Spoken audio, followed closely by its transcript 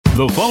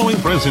The following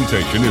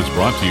presentation is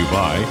brought to you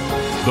by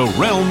The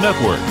Realm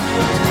Network.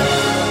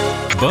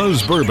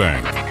 Buzz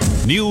Burbank,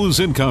 news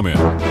and comment.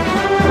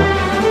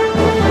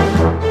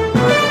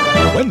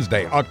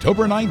 Wednesday,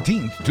 October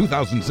 19th,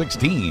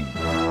 2016.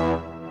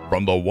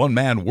 From the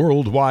one-man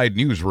worldwide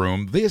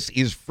newsroom, this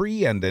is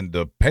free and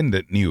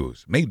independent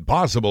news, made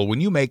possible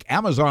when you make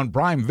Amazon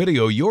Prime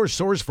Video your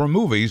source for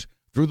movies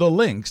through the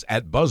links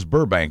at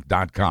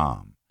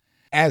buzzburbank.com.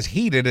 As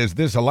heated as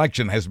this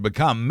election has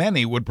become,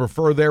 many would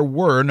prefer there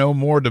were no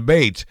more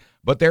debates.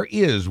 But there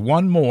is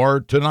one more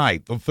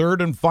tonight, the third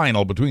and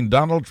final between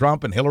Donald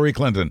Trump and Hillary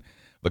Clinton.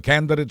 The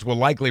candidates will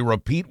likely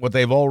repeat what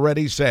they've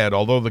already said,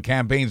 although the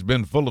campaign's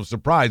been full of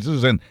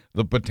surprises and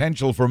the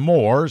potential for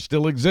more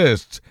still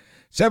exists.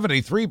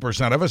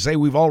 73% of us say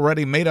we've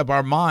already made up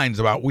our minds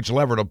about which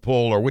lever to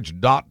pull or which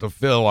dot to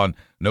fill on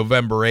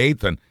November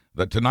 8th, and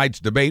that tonight's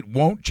debate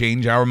won't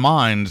change our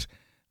minds.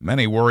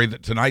 Many worry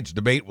that tonight's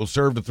debate will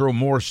serve to throw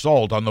more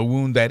salt on the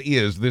wound that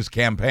is this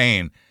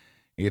campaign.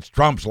 It's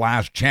Trump's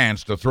last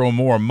chance to throw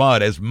more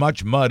mud, as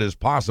much mud as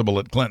possible,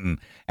 at Clinton,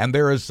 and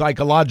there is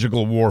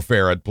psychological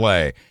warfare at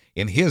play.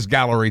 In his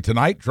gallery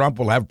tonight, Trump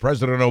will have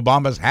President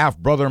Obama's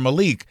half-brother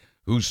Malik,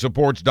 who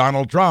supports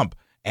Donald Trump,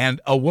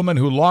 and a woman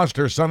who lost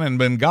her son in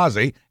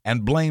Benghazi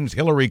and blames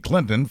Hillary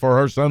Clinton for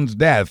her son's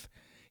death.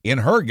 In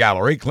her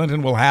gallery,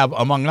 Clinton will have,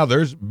 among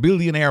others,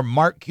 billionaire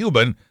Mark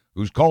Cuban,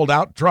 who's called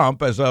out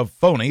Trump as a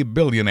phony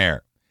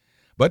billionaire.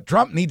 But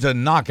Trump needs a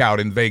knockout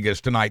in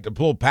Vegas tonight to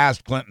pull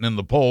past Clinton in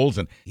the polls,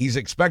 and he's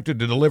expected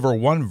to deliver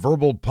one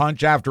verbal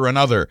punch after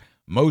another.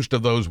 Most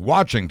of those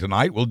watching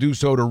tonight will do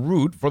so to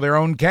root for their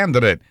own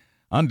candidate.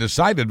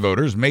 Undecided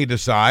voters may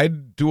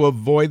decide to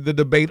avoid the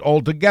debate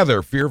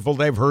altogether, fearful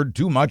they've heard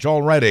too much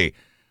already.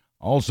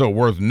 Also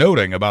worth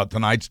noting about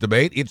tonight's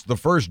debate, it's the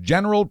first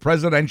general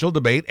presidential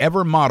debate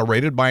ever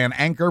moderated by an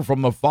anchor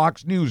from the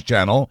Fox News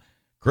Channel,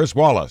 Chris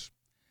Wallace.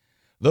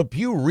 The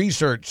Pew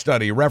Research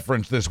study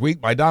referenced this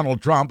week by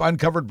Donald Trump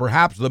uncovered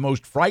perhaps the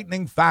most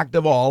frightening fact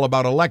of all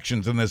about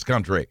elections in this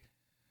country.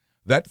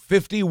 That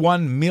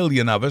 51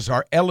 million of us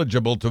are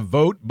eligible to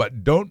vote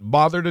but don't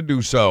bother to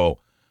do so.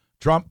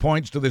 Trump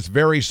points to this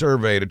very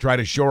survey to try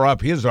to shore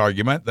up his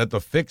argument that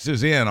the fix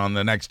is in on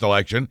the next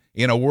election.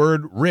 In a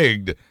word,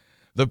 rigged.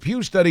 The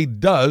Pew study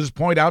does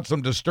point out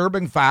some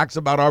disturbing facts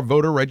about our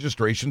voter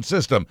registration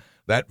system.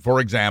 That, for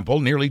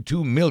example, nearly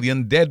 2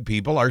 million dead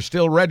people are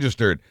still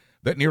registered,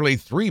 that nearly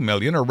 3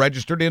 million are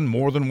registered in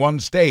more than one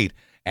state,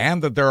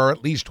 and that there are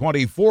at least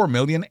 24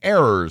 million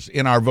errors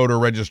in our voter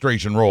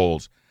registration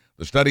rolls.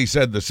 The study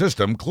said the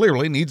system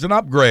clearly needs an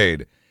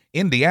upgrade.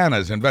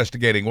 Indiana's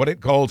investigating what it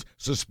calls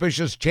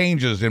suspicious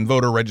changes in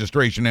voter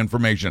registration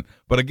information,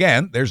 but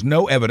again, there's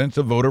no evidence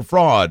of voter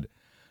fraud.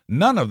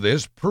 None of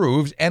this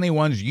proves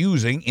anyone's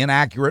using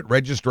inaccurate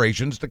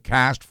registrations to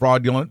cast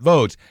fraudulent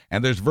votes,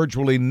 and there's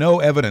virtually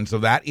no evidence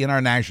of that in our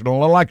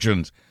national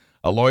elections.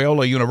 A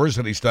Loyola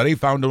University study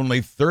found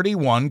only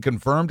 31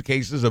 confirmed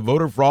cases of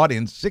voter fraud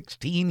in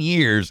 16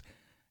 years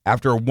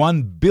after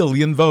 1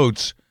 billion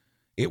votes.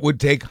 It would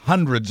take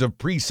hundreds of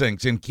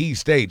precincts in key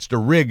states to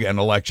rig an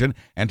election,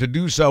 and to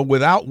do so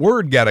without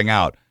word getting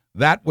out.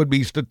 That would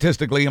be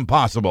statistically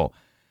impossible.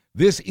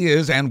 This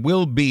is and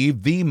will be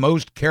the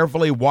most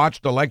carefully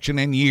watched election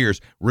in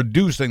years,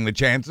 reducing the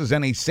chances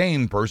any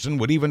sane person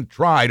would even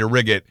try to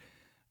rig it.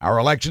 Our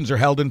elections are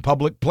held in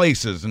public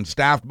places and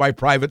staffed by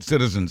private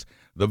citizens.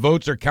 The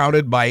votes are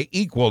counted by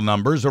equal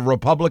numbers of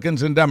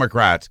Republicans and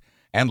Democrats,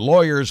 and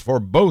lawyers for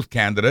both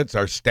candidates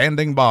are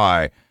standing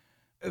by.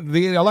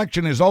 The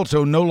election is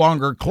also no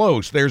longer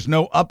close. There's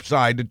no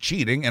upside to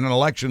cheating in an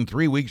election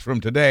 3 weeks from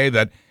today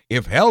that,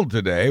 if held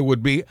today,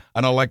 would be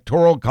an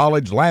electoral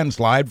college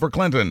landslide for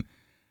Clinton.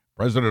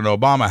 President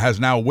Obama has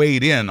now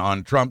weighed in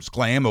on Trump's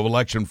claim of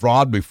election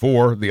fraud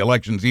before the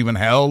election's even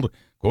held.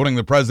 Quoting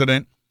the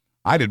president,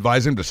 "I'd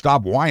advise him to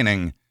stop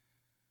whining."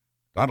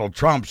 Donald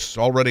Trump's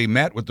already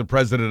met with the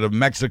president of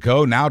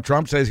Mexico. Now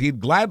Trump says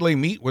he'd gladly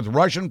meet with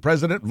Russian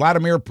President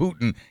Vladimir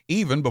Putin,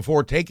 even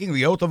before taking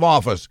the oath of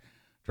office.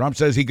 Trump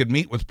says he could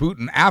meet with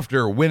Putin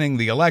after winning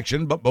the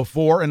election, but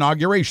before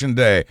Inauguration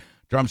Day.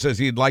 Trump says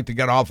he'd like to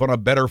get off on a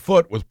better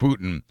foot with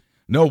Putin.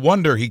 No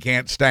wonder he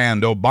can't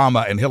stand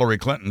Obama and Hillary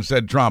Clinton,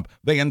 said Trump.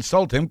 They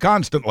insult him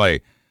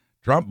constantly.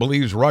 Trump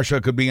believes Russia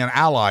could be an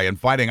ally in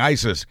fighting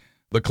ISIS.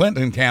 The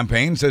Clinton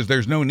campaign says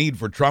there's no need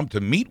for Trump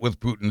to meet with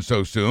Putin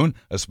so soon,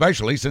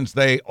 especially since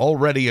they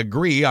already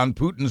agree on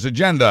Putin's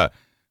agenda.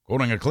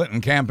 Quoting a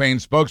Clinton campaign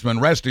spokesman,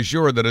 "Rest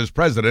assured that as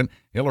president,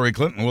 Hillary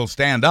Clinton will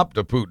stand up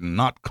to Putin,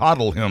 not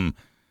coddle him."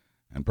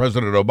 And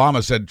President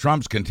Obama said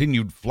Trump's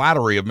continued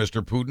flattery of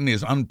Mr. Putin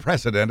is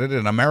unprecedented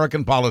in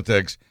American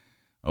politics.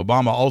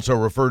 Obama also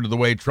referred to the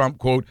way Trump,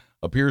 quote,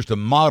 appears to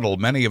model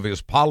many of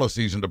his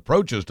policies and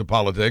approaches to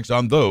politics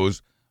on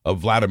those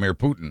of Vladimir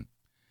Putin.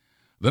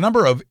 The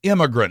number of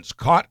immigrants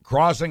caught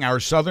crossing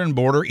our southern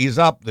border is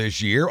up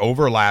this year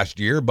over last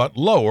year, but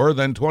lower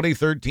than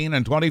 2013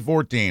 and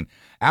 2014.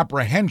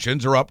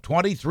 Apprehensions are up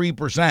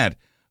 23%,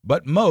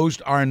 but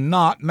most are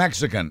not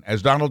Mexican,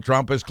 as Donald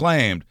Trump has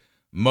claimed.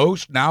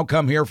 Most now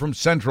come here from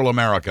Central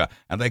America,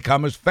 and they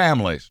come as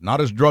families,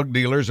 not as drug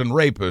dealers and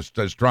rapists,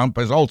 as Trump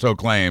has also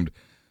claimed.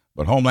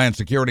 But Homeland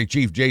Security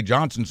Chief Jay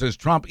Johnson says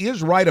Trump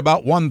is right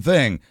about one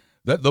thing,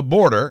 that the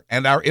border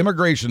and our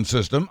immigration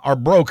system are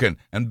broken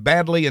and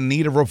badly in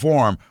need of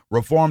reform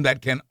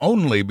that can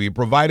only be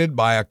provided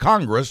by a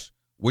Congress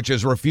which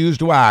has refused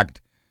to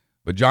act.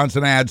 But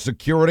Johnson adds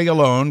security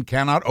alone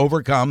cannot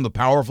overcome the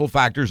powerful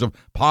factors of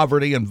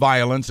poverty and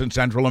violence in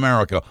Central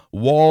America.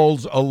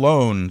 Walls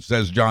alone,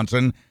 says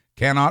Johnson,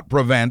 cannot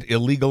prevent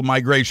illegal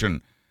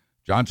migration.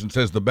 Johnson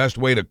says the best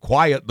way to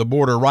quiet the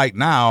border right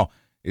now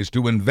is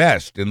to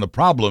invest in the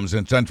problems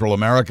in Central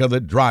America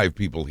that drive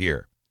people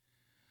here.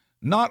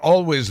 Not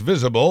always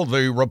visible,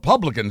 the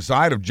Republican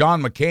side of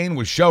John McCain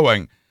was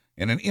showing.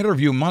 In an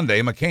interview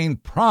Monday,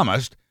 McCain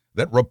promised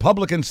that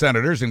Republican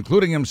senators,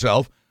 including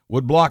himself,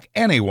 would block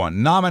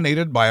anyone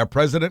nominated by a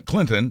President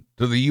Clinton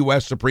to the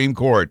U.S. Supreme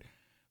Court.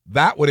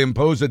 That would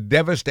impose a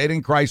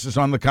devastating crisis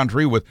on the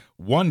country, with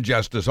one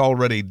justice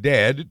already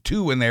dead,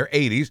 2 in their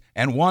 80s,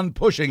 and 1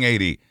 pushing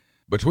 80.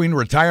 Between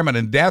retirement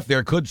and death,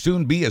 there could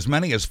soon be as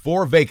many as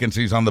 4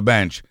 vacancies on the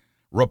bench.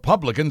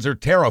 Republicans are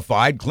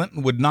terrified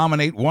Clinton would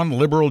nominate one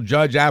liberal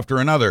judge after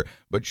another,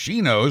 but she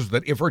knows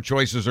that if her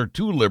choices are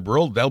too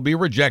liberal, they'll be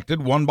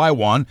rejected one by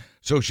one,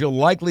 so she'll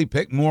likely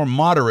pick more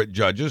moderate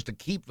judges to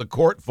keep the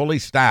court fully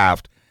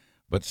staffed.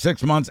 But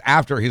 6 months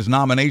after his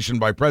nomination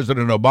by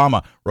President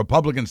Obama,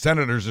 Republican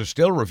senators are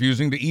still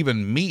refusing to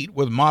even meet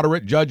with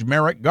moderate Judge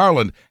Merrick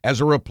Garland as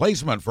a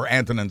replacement for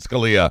Antonin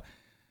Scalia.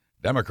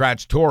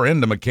 Democrats tore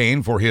into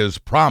McCain for his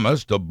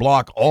promise to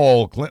block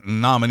all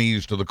Clinton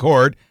nominees to the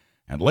court.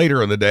 And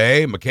later in the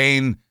day,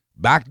 McCain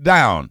backed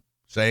down,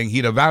 saying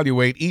he'd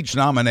evaluate each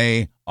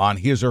nominee on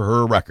his or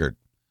her record.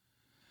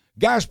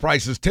 Gas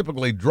prices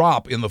typically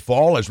drop in the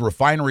fall as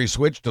refineries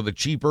switch to the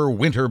cheaper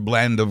winter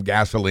blend of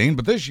gasoline,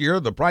 but this year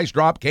the price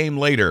drop came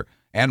later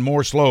and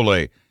more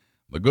slowly.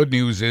 The good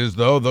news is,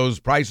 though,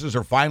 those prices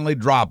are finally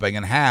dropping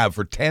and have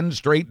for 10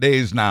 straight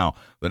days now.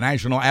 The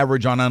national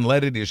average on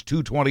unleaded is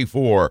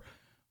 $2.24.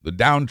 The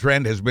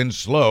downtrend has been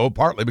slow,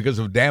 partly because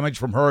of damage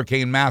from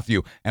Hurricane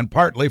Matthew and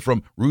partly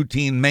from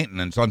routine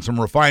maintenance on some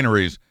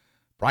refineries.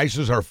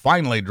 Prices are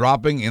finally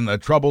dropping in the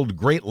troubled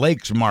Great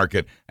Lakes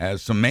market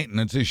as some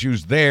maintenance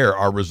issues there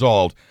are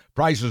resolved.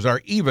 Prices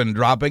are even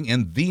dropping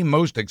in the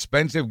most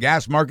expensive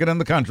gas market in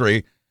the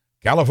country,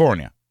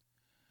 California.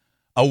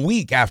 A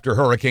week after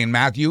Hurricane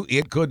Matthew,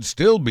 it could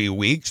still be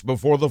weeks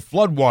before the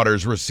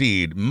floodwaters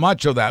recede,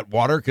 much of that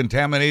water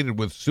contaminated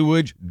with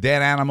sewage,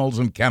 dead animals,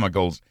 and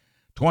chemicals.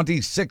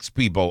 26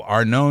 people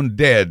are known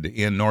dead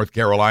in North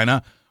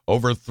Carolina.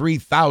 Over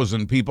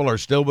 3,000 people are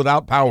still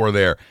without power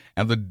there,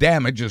 and the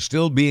damage is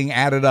still being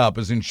added up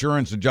as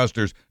insurance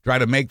adjusters try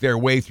to make their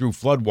way through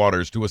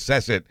floodwaters to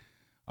assess it.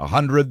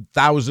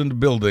 100,000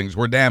 buildings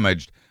were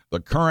damaged.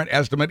 The current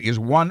estimate is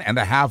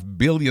 $1.5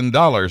 billion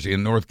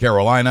in North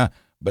Carolina,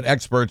 but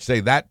experts say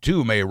that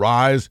too may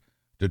rise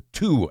to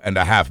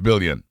 $2.5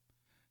 billion.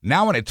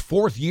 Now in its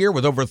 4th year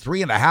with over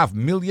 3.5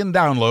 million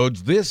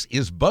downloads, this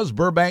is Buzz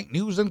Burbank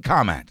News and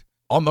Comment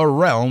on the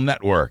Realm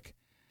Network.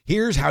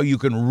 Here's how you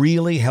can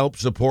really help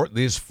support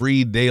this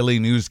free daily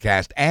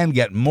newscast and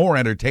get more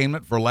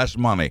entertainment for less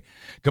money.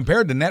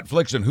 Compared to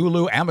Netflix and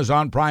Hulu,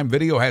 Amazon Prime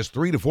Video has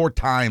 3 to 4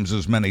 times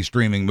as many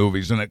streaming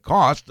movies, and it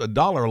costs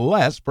 $1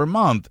 less per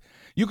month.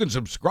 You can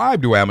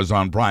subscribe to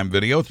Amazon Prime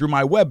Video through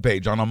my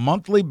webpage on a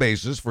monthly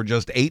basis for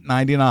just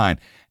 $8.99.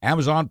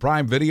 Amazon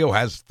Prime Video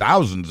has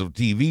thousands of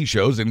TV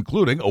shows,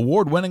 including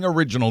award-winning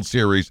original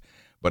series.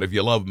 But if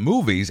you love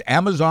movies,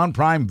 Amazon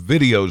Prime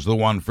Video's the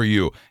one for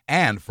you,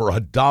 and for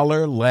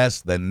 $1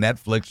 less than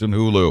Netflix and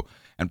Hulu.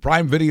 And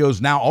Prime Video's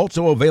now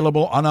also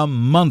available on a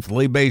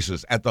monthly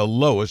basis at the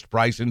lowest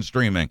price in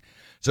streaming.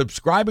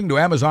 Subscribing to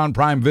Amazon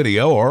Prime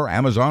Video or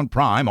Amazon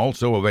Prime,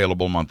 also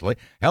available monthly,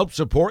 helps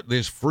support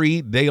this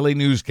free daily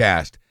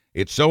newscast.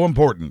 It's so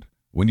important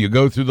when you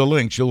go through the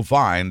links you'll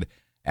find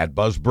at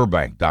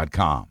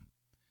buzzburbank.com.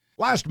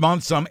 Last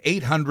month, some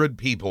 800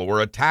 people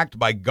were attacked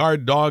by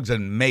guard dogs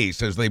and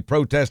mace as they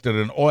protested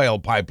an oil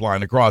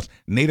pipeline across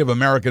Native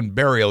American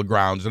burial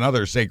grounds and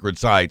other sacred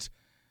sites,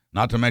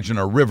 not to mention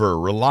a river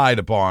relied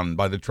upon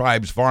by the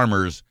tribe's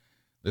farmers.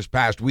 This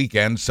past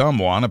weekend,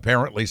 someone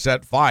apparently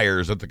set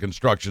fires at the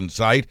construction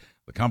site.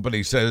 The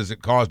company says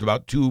it caused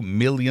about $2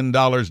 million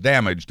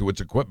damage to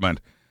its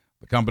equipment.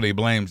 The company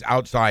blames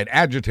outside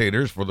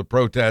agitators for the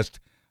protest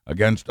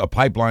against a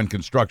pipeline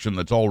construction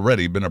that's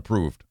already been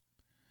approved.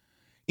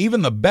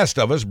 Even the best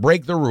of us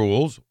break the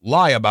rules,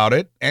 lie about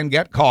it, and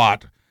get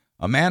caught.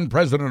 A man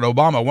President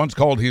Obama once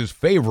called his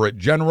favorite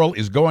general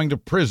is going to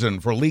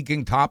prison for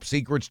leaking top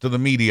secrets to the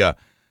media.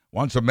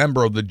 Once a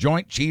member of the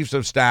Joint Chiefs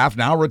of Staff,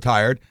 now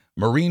retired,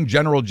 Marine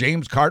General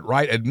James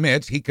Cartwright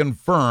admits he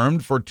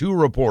confirmed for 2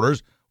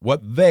 reporters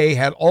what they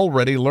had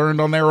already learned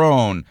on their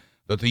own,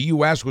 that the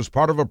U.S. was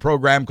part of a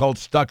program called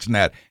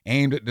Stuxnet,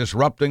 aimed at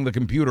disrupting the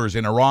computers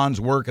in Iran's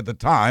work at the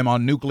time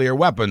on nuclear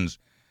weapons.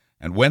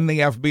 And when the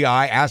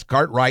FBI asked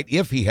Cartwright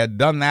if he had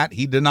done that,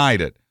 he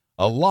denied it.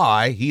 A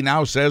lie he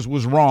now says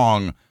was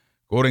wrong.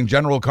 Quoting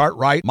General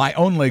Cartwright, "My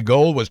only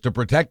goal was to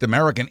protect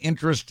American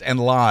interests and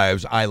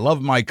lives. I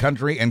love my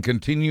country and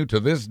continue to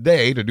this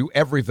day to do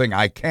everything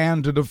I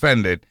can to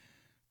defend it."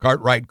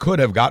 Cartwright could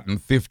have gotten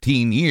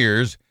 15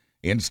 years.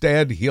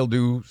 Instead, he'll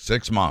do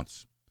 6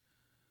 months.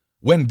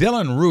 When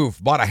Dylan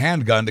Roof bought a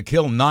handgun to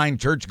kill 9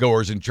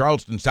 churchgoers in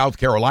Charleston, South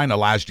Carolina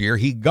last year,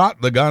 he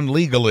got the gun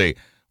legally.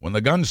 When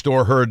the gun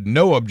store heard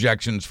no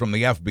objections from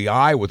the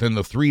FBI within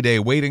the 3-day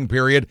waiting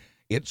period,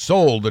 it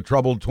sold the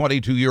troubled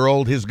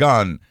 22-year-old his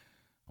gun.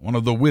 One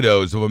of the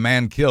widows of a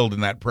man killed in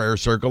that prayer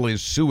circle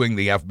is suing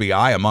the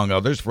FBI, among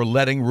others, for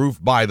letting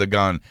Roof buy the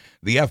gun.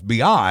 The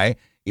FBI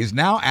is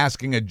now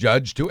asking a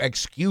judge to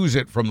excuse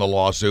it from the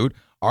lawsuit,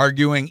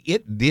 arguing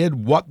it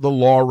did what the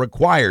law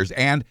requires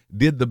and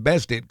did the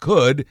best it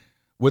could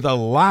with a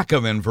lack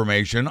of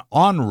information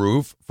on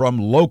Roof from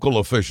local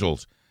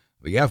officials.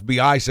 The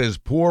FBI says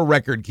poor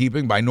record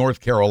keeping by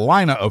North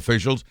Carolina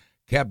officials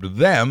kept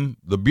them,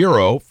 the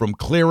Bureau, from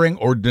clearing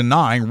or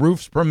denying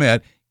Roof's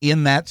permit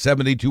in that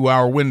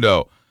 72-hour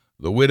window.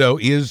 The widow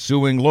is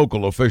suing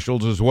local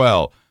officials as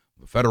well.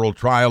 The federal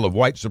trial of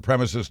white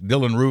supremacist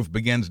Dylan Roof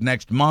begins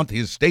next month.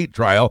 His state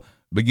trial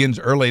begins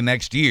early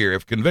next year.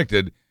 If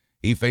convicted,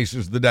 he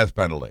faces the death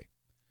penalty.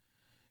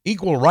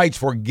 Equal rights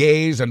for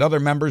gays and other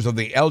members of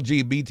the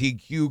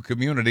LGBTQ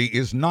community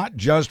is not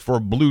just for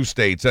blue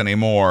states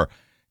anymore.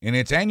 In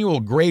its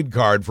annual grade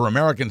card for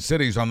American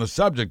cities on the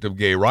subject of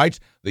gay rights,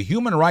 the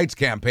Human Rights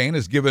Campaign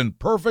has given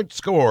perfect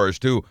scores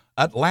to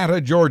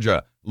Atlanta,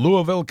 Georgia,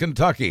 Louisville,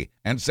 Kentucky,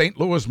 and St.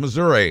 Louis,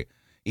 Missouri.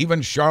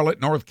 Even Charlotte,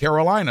 North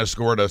Carolina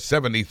scored a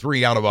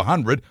 73 out of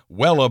 100,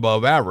 well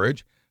above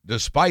average,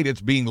 despite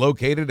its being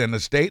located in a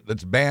state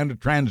that's banned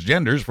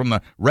transgenders from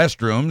the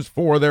restrooms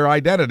for their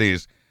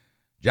identities.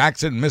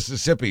 Jackson,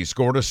 Mississippi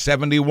scored a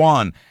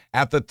 71.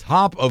 At the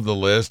top of the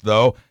list,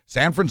 though,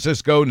 San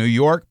Francisco, New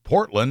York,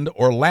 Portland,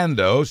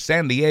 Orlando,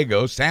 San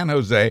Diego, San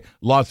Jose,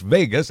 Las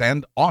Vegas,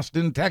 and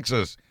Austin,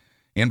 Texas.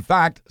 In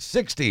fact,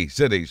 60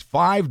 cities,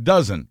 5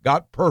 dozen,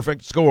 got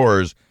perfect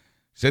scores.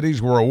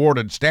 Cities were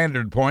awarded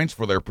standard points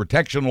for their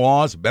protection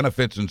laws,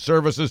 benefits and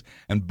services,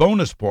 and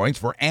bonus points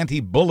for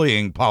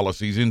anti-bullying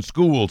policies in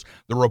schools,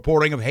 the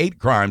reporting of hate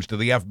crimes to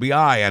the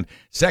FBI, and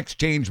sex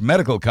change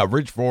medical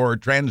coverage for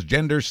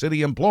transgender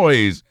city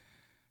employees.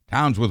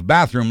 Towns with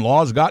bathroom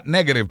laws got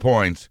negative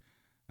points.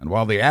 And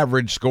while the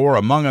average score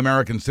among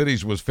American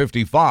cities was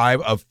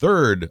 55, a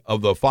third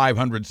of the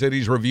 500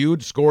 cities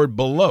reviewed scored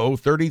below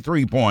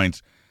 33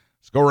 points.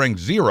 Scoring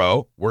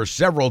 0 were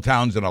several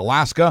towns in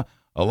Alaska,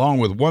 along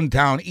with 1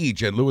 town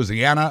each in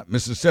Louisiana,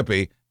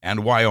 Mississippi,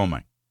 and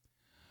Wyoming.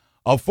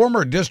 A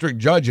former district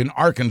judge in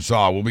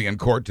Arkansas will be in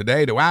court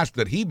today to ask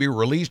that he be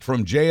released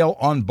from jail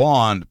on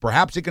bond.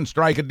 Perhaps he can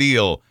strike a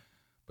deal,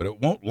 but it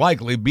won't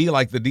likely be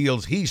like the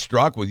deals he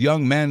struck with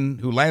young men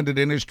who landed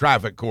in his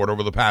traffic court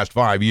over the past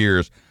 5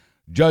 years.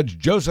 Judge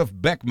Joseph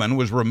Beckman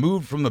was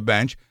removed from the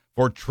bench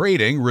for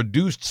trading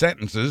reduced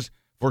sentences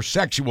for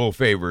sexual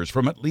favors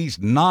from at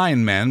least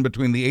 9 men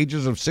between the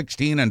ages of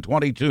 16 and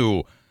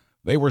 22.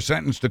 They were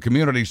sentenced to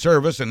community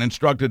service and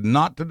instructed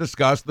not to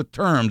discuss the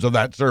terms of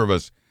that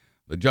service.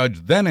 The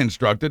judge then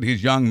instructed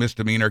his young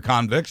misdemeanor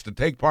convicts to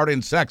take part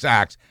in sex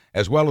acts,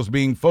 as well as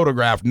being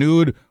photographed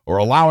nude or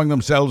allowing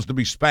themselves to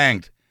be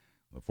spanked.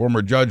 The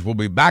former judge will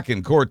be back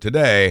in court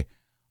today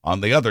on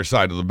the other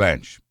side of the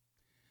bench.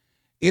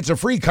 It's a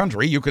free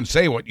country. You can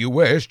say what you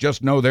wish.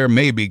 Just know there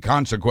may be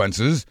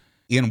consequences.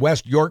 In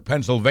West York,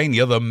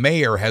 Pennsylvania, the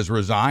mayor has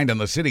resigned,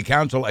 and the city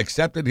council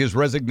accepted his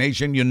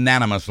resignation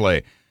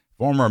unanimously.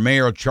 Former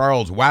Mayor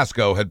Charles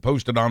Wasco had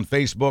posted on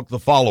Facebook the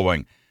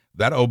following: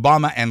 that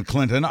Obama and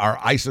Clinton are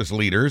ISIS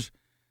leaders.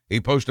 He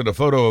posted a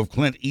photo of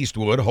Clint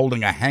Eastwood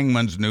holding a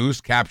hangman's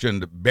noose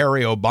captioned,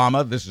 "Bury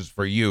Obama, this is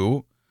for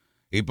you."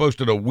 He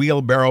posted a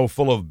wheelbarrow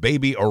full of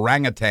baby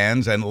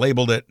orangutans and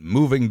labeled it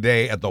 "Moving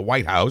Day at the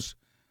White House."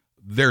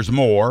 There's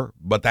more,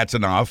 but that's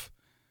enough.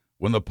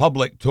 When the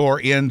public tore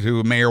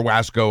into Mayor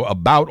Wasco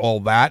about all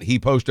that, he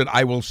posted,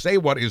 "I will say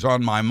what is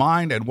on my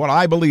mind and what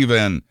I believe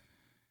in."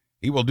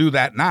 He will do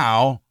that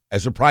now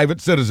as a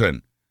private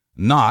citizen,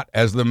 not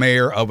as the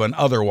mayor of an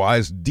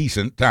otherwise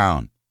decent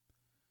town.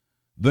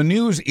 The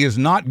news is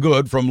not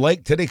good from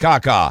Lake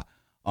Titicaca.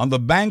 On the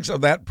banks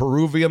of that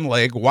Peruvian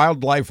lake,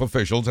 wildlife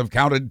officials have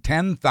counted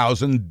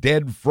 10,000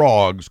 dead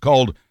frogs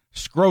called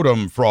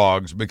scrotum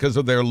frogs because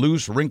of their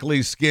loose,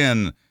 wrinkly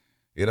skin.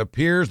 It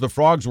appears the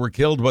frogs were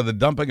killed by the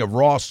dumping of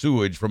raw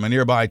sewage from a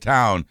nearby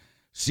town.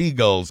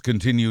 Seagulls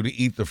continue to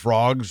eat the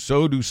frogs,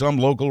 so do some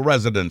local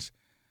residents.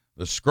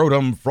 The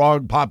scrotum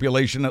frog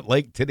population at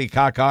Lake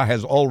Titicaca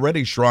has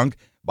already shrunk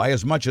by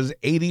as much as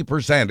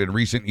 80% in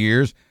recent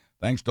years,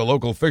 thanks to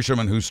local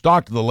fishermen who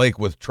stocked the lake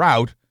with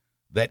trout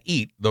that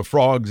eat the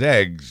frogs'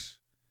 eggs.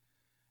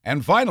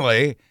 And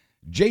finally,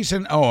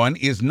 Jason Owen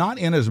is not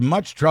in as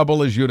much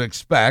trouble as you'd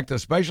expect,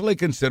 especially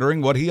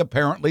considering what he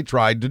apparently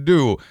tried to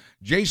do.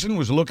 Jason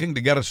was looking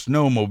to get a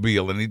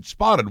snowmobile, and he'd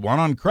spotted one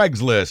on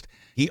Craigslist.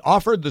 He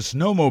offered the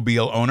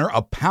snowmobile owner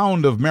a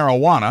pound of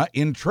marijuana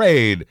in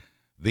trade.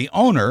 The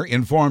owner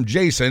informed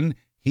Jason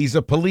he's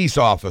a police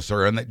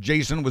officer and that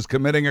Jason was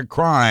committing a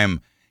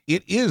crime.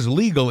 It is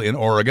legal in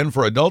Oregon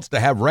for adults to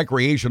have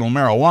recreational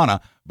marijuana,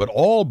 but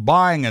all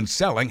buying and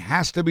selling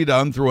has to be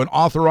done through an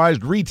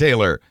authorized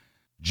retailer.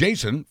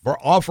 Jason, for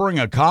offering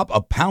a cop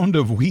a pound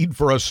of weed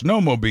for a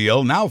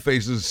snowmobile, now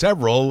faces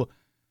several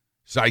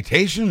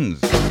citations.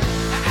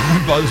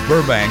 I'm Buzz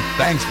Burbank.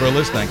 Thanks for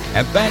listening,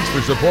 and thanks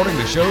for supporting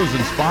the shows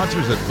and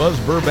sponsors at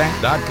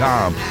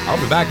BuzzBurbank.com.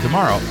 I'll be back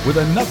tomorrow with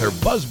another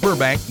Buzz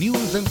Burbank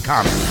news and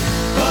comment.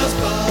 Buzz,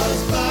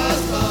 buzz,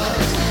 buzz,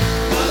 buzz.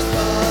 Buzz,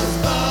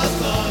 buzz,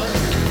 buzz, buzz.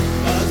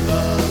 Buzz,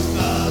 buzz,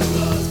 buzz,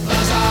 buzz,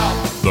 buzz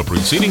out. The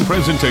preceding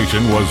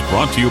presentation was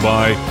brought to you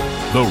by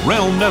the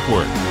Realm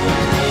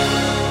Network.